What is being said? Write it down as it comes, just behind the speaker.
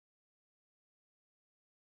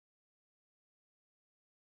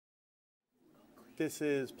This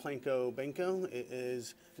is PLANKO BANKO. It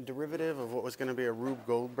is a derivative of what was going to be a Rube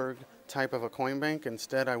Goldberg type of a coin bank.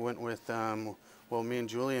 Instead, I went with, well, me and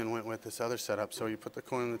Julian went with this other setup. So you put the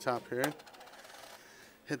coin on the top here,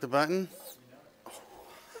 hit the button,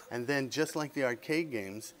 and then just like the arcade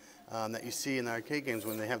games that you see in the arcade games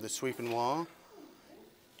when they have the sweeping wall,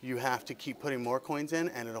 you have to keep putting more coins in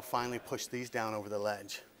and it'll finally push these down over the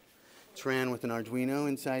ledge. It's ran with an Arduino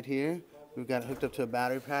inside here. We've got it hooked up to a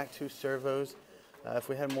battery pack, 2 servos. If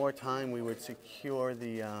we had more time, we would secure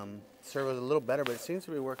the servos a little better, but it seems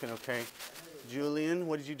to be working okay. Julian,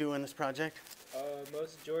 what did you do on this project?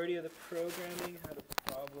 Majority of the programming had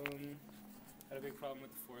a big problem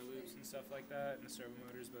with the for loops and stuff like that, and the servo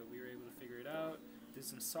motors, but we were able to figure it out. Did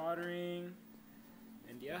some soldering,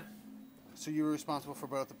 and yeah. So you were responsible for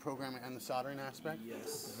both the programming and the soldering aspect?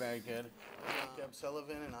 Yes. Very good. Jacob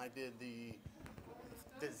Sullivan and I did the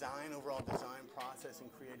overall design process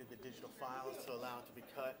and created the digital files to allow it to be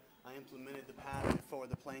cut. I implemented the pattern for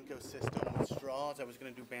the PLANKO system with straws. I was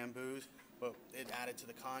going to do bamboos, but it added to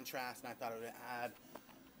the contrast, and I thought it would add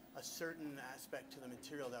a certain aspect to the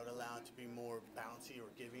material that would allow it to be more bouncy or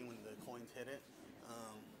giving when the coins hit it.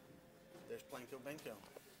 There's PLANKO BANKO.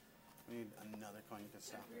 We need another coin to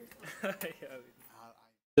stop.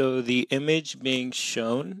 So the image being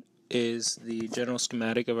shown is the general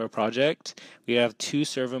schematic of our project. We have 2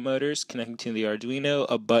 servo motors connecting to the Arduino,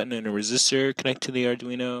 a button and a resistor connected to the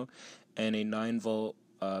Arduino, and a 9-volt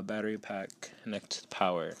battery pack connected to the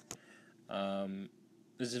power.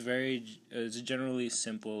 This is it's a generally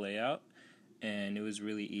simple layout, and it was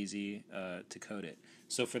really easy to code it.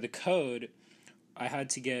 So for the code, I had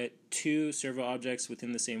to get 2 servo objects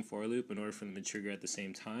within the same for loop in order for them to trigger at the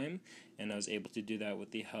same time, and I was able to do that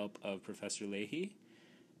with the help of Professor Leahy.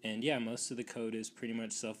 And yeah, most of the code is pretty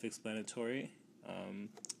much self-explanatory.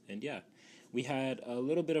 And yeah, we had a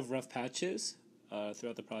little bit of rough patches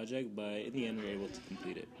throughout the project, but in the end we were able to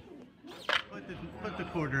complete it. Put the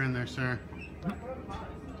quarter in there, sir.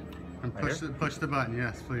 And push the button,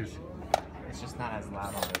 yes, please. It's just not as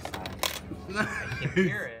loud on this side. I can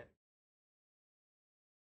hear it.